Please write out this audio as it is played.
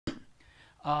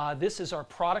This is our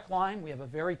product line. We have a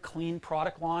very clean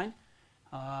product line.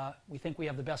 We think we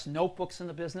have the best notebooks in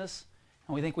the business,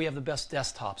 and we think we have the best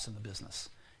desktops in the business.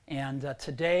 And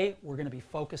today we're going to be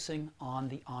focusing on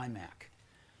the iMac.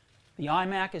 The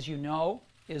iMac, as you know,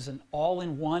 is an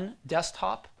all-in-one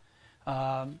desktop.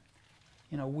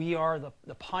 We are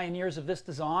the pioneers of this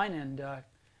design and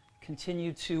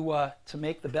continue to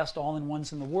make the best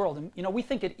all-in-ones in the world. And we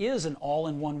think it is an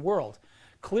all-in-one world.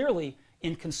 Clearly,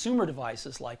 in consumer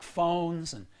devices like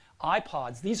phones and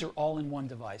iPods, these are all-in-one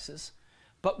devices.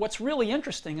 But what's really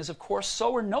interesting is, of course,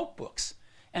 so are notebooks.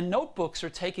 And notebooks are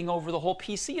taking over the whole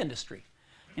PC industry.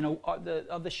 Of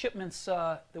the shipments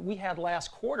that we had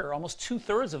last quarter, almost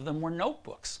 2/3 of them were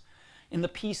notebooks. In the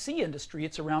PC industry,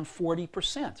 it's around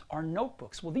 40% are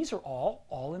notebooks. Well, these are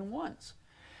all-in-ones.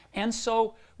 And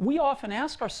so we often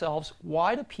ask ourselves,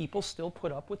 why do people still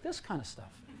put up with this kind of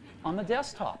stuff on the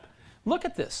desktop? Look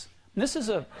at this. This is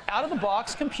a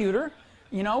out-of-the-box computer.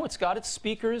 It's got its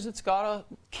speakers, it's got a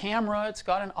camera, it's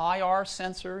got an IR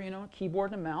sensor, a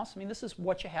keyboard and a mouse. I mean, this is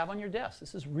what you have on your desk.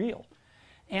 This is real.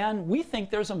 And we think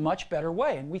there's a much better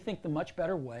way, and we think the much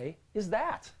better way is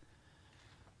that.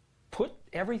 Put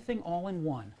everything all in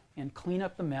one and clean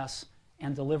up the mess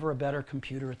and deliver a better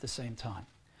computer at the same time.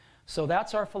 So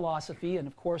that's our philosophy, and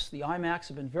of course the iMacs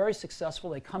have been very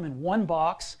successful. They come in one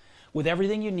box with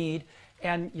everything you need,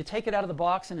 and you take it out of the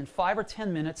box, and in 5 or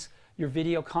 10 minutes you're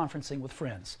video conferencing with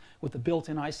friends with the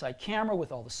built-in iSight camera,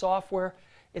 with all the software.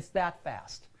 It's that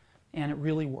fast, and it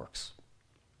really works.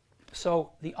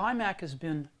 So the iMac has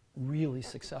been really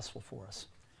successful for us.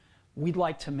 We'd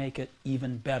like to make it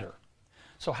even better.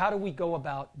 So how do we go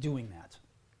about doing that?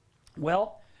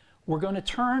 Well, we're going to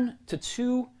turn to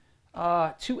two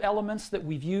elements that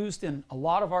we've used in a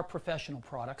lot of our professional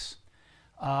products,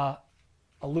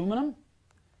 aluminum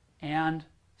and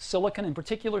silicon, in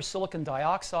particular silicon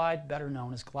dioxide, better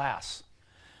known as glass.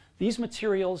 These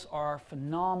materials are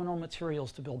phenomenal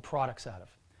materials to build products out of.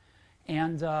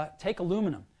 And take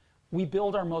aluminum. We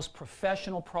build our most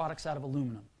professional products out of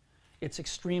aluminum. It's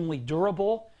extremely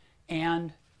durable,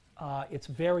 and it's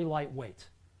very lightweight.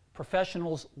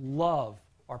 Professionals love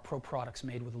our pro products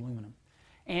made with aluminum.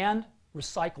 And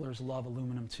recyclers love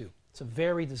aluminum too. It's a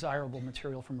very desirable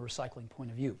material from a recycling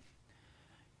point of view.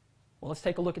 Well, let's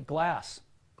take a look at glass.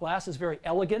 Glass is very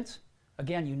elegant.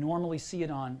 Again, you normally see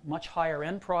it on much higher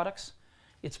end products.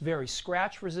 It's very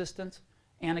scratch resistant,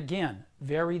 and again,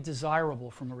 very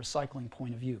desirable from a recycling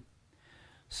point of view.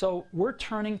 So we're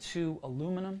turning to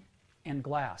aluminum and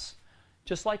glass,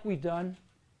 just like we've done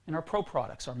in our Pro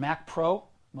products. Our Mac Pro,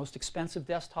 most expensive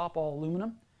desktop, all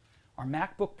aluminum. Our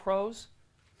MacBook Pros,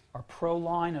 our Pro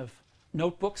line of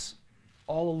notebooks,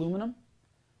 all aluminum.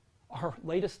 Our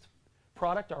latest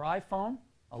product, our iPhone,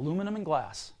 aluminum and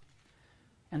glass.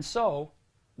 And so,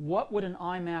 what would an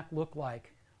iMac look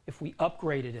like if we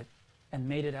upgraded it and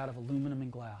made it out of aluminum and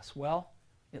glass? Well,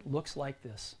 it looks like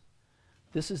this.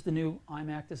 This is the new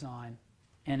iMac design,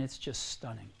 and it's just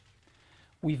stunning.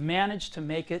 We've managed to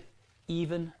make it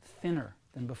even thinner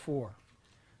than before.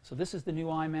 So this is the new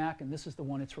iMac, and this is the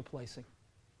one it's replacing.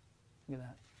 Look at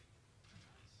that.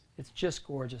 It's just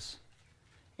gorgeous.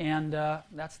 And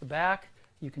that's the back.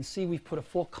 You can see we've put a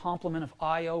full complement of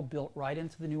I/O built right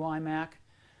into the new iMac.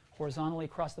 Horizontally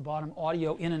across the bottom,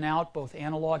 audio in and out, both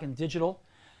analog and digital.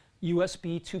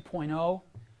 USB 2.0,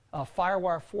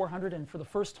 FireWire 400, and for the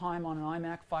first time on an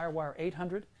iMac, FireWire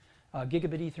 800,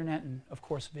 gigabit Ethernet, and of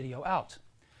course video out.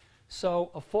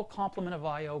 So a full complement of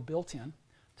I/O built in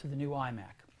to the new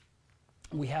iMac.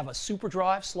 We have a super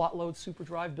drive, slot load super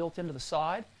drive built into the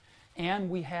side,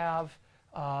 and we have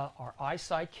our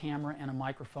iSight camera and a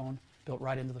microphone built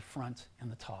right into the front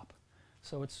and the top.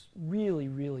 So it's really,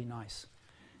 really nice.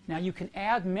 Now you can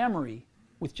add memory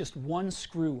with just one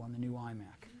screw on the new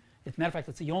iMac. As a matter of fact,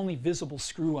 it's the only visible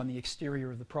screw on the exterior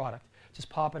of the product. Just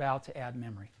pop it out to add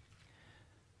memory.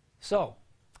 So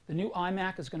the new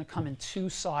iMac is going to come in two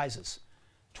sizes,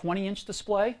 20-inch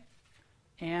display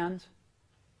and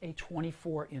a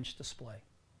 24-inch display.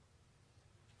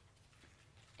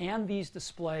 And these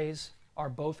displays are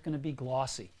both going to be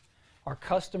glossy. Our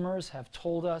customers have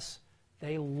told us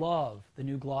they love the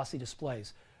new glossy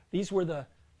displays. These were the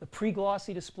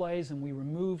pre-glossy displays, and we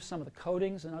removed some of the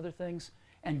coatings and other things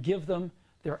and give them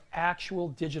their actual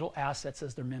digital assets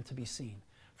as they're meant to be seen.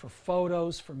 For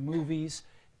photos, for movies,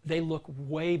 they look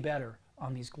way better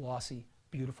on these glossy,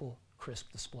 beautiful,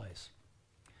 crisp displays.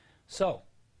 So,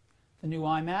 the new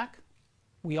iMac,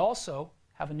 we also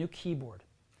have a new keyboard.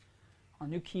 Our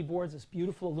new keyboard is this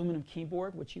beautiful aluminum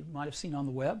keyboard, which you might have seen on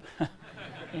the web.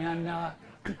 And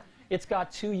it's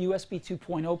got two USB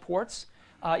 2.0 ports.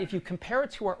 If you compare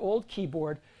it to our old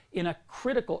keyboard, in a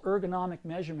critical ergonomic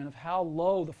measurement of how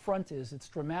low the front is, it's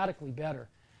dramatically better,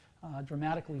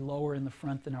 dramatically lower in the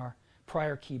front than our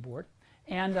prior keyboard.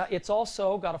 And it's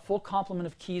also got a full complement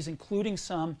of keys, including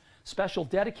some special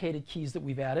dedicated keys that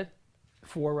we've added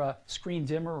for screen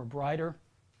dimmer or brighter,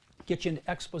 get you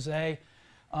into expose,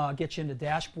 get you into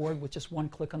dashboard with just one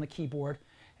click on the keyboard,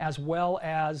 as well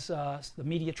as the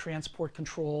media transport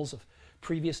controls of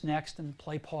previous, next, and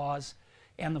play, pause,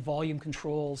 and the volume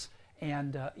controls,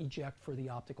 and eject for the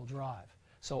optical drive.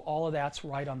 So all of that's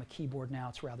right on the keyboard now.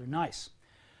 It's rather nice.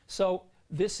 So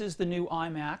this is the new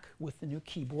iMac with the new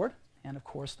keyboard and, of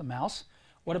course, the mouse.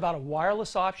 What about a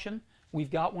wireless option?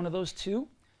 We've got one of those too.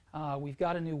 We've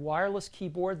got a new wireless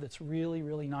keyboard that's really,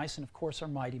 really nice, and, of course, our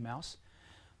Mighty Mouse.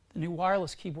 The new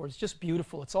wireless keyboard is just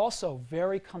beautiful. It's also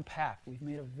very compact. We've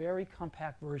made a very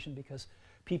compact version because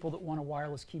people that want a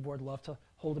wireless keyboard love to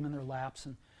hold them in their laps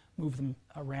and move them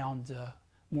around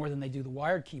more than they do the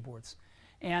wired keyboards.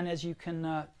 And as you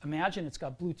can imagine, it's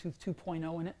got Bluetooth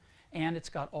 2.0 in it, and it's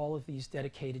got all of these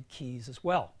dedicated keys as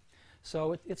well.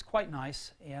 So it's quite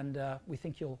nice, and we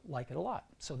think you'll like it a lot.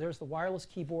 So there's the wireless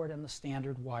keyboard and the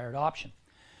standard wired option.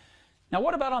 Now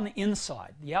what about on the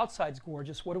inside? The outside's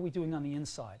gorgeous. What are we doing on the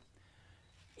inside?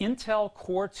 Intel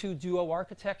Core 2 Duo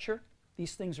architecture.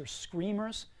 These things are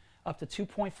screamers, up to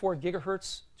 2.4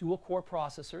 gigahertz dual-core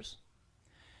processors.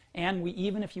 And we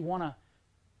even, if you want to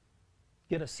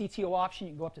get a CTO option,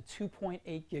 you can go up to 2.8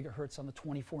 gigahertz on the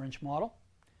 24-inch model.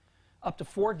 Up to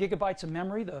 4 gigabytes of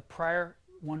memory. The prior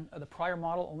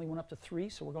model only went up to 3,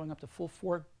 so we're going up to full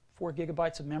 4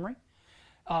 gigabytes of memory.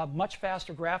 Much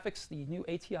faster graphics, the new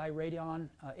ATI Radeon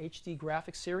HD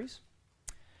graphics series.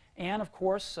 And, of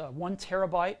course, 1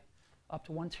 terabyte, up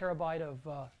to 1 terabyte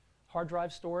of hard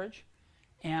drive storage.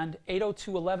 And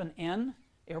 802.11n,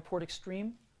 Airport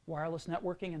Extreme, wireless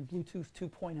networking, and Bluetooth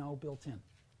 2.0 built in.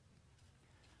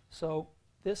 So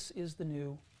this is the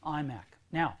new iMac.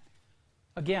 Now,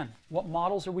 again, what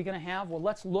models are we going to have? Well,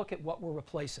 let's look at what we're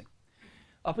replacing.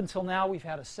 Up until now, we've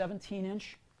had a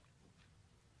 17-inch,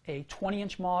 a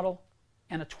 20-inch model,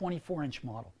 and a 24-inch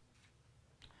model.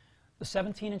 The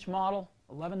 17-inch model,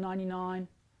 $11.99,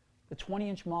 the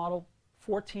 20-inch model,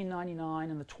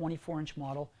 $14.99, and the 24-inch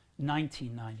model,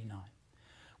 $19.99.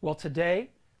 Well, today,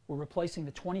 we're replacing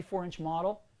the 24-inch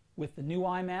model with the new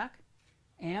iMac,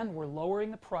 and we're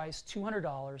lowering the price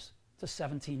 $200 to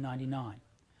 $17.99.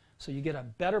 So you get a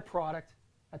better product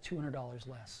at $200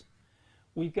 less.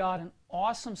 We've got an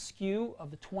awesome SKU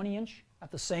of the 20-inch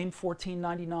at the same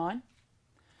 $14.99,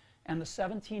 and the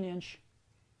 17-inch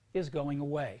is going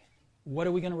away. What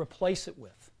are we going to replace it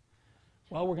with?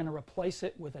 Well, we're going to replace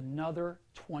it with another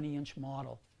 20-inch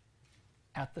model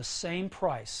at the same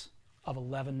price of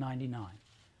 $11.99.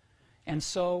 And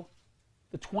so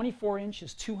the 24-inch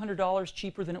is $200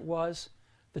 cheaper than it was.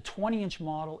 The 20-inch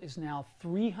model is now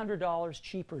 $300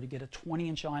 cheaper to get a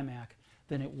 20-inch iMac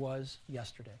than it was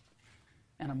yesterday,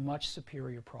 and a much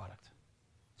superior product.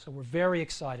 So we're very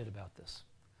excited about this.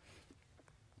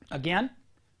 Again,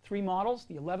 3 models,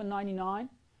 the $11.99,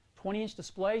 20-inch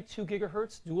display, 2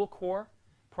 gigahertz, dual-core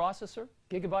processor,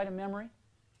 gigabyte of memory,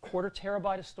 quarter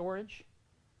terabyte of storage,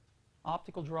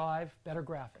 optical drive, better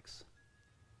graphics.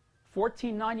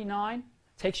 $14.99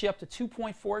 takes you up to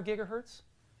 2.4 gigahertz,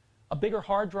 a bigger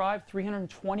hard drive,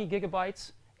 320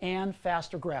 gigabytes, and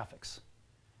faster graphics.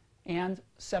 And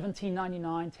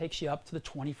 $17.99 takes you up to the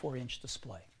 24-inch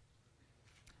display.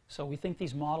 So we think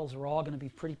these models are all going to be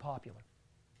pretty popular.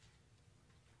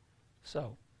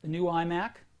 So the new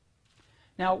iMac.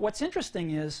 Now what's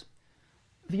interesting is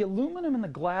the aluminum and the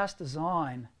glass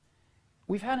design,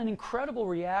 we've had an incredible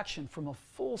reaction from a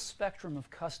full spectrum of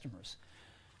customers.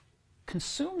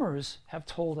 Consumers have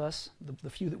told us, the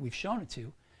few that we've shown it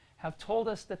to, have told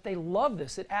us that they love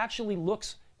this. It actually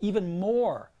looks even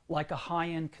more like a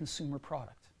high-end consumer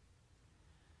product.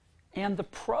 And the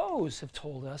pros have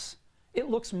told us it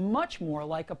looks much more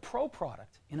like a pro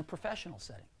product in a professional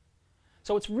setting.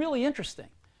 So it's really interesting.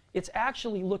 It's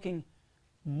actually looking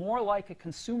more like a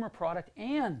consumer product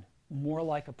and more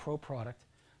like a pro product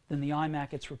than the iMac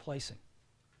it's replacing.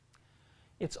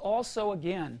 It's also,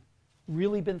 again,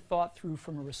 really been thought through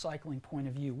from a recycling point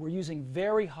of view. We're using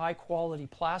very high quality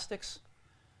plastics,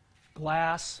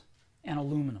 glass, and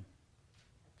aluminum.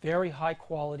 Very high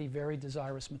quality, very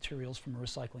desirous materials from a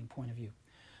recycling point of view.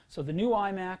 So the new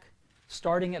iMac,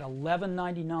 starting at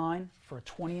 $11.99 for a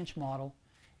 20-inch model,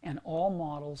 and all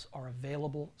models are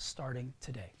available starting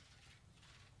today.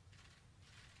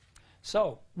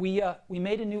 So we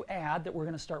made a new ad that we're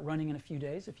going to start running in a few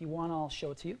days. If you want, I'll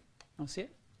show it to you. Want to see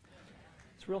it?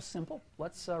 It's real simple.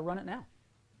 Let's run it now.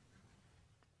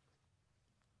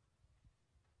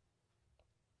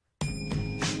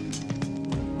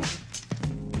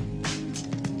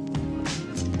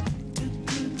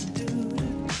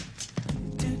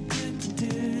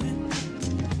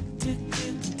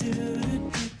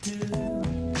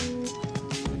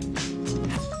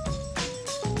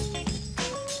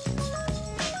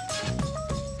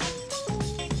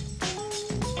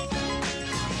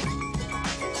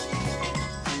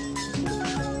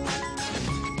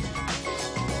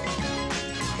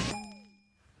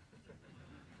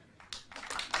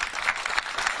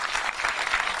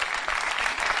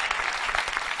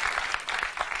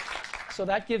 So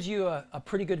that gives you a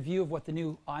pretty good view of what the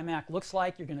new iMac looks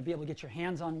like. You're going to be able to get your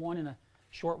hands on one in a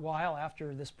short while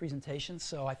after this presentation,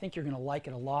 so I think you're going to like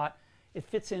it a lot. It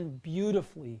fits in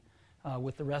beautifully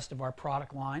with the rest of our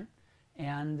product line,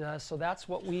 and so that's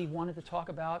what we wanted to talk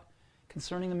about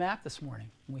concerning the Mac this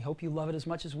morning. We hope you love it as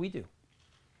much as we do.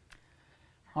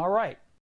 All right.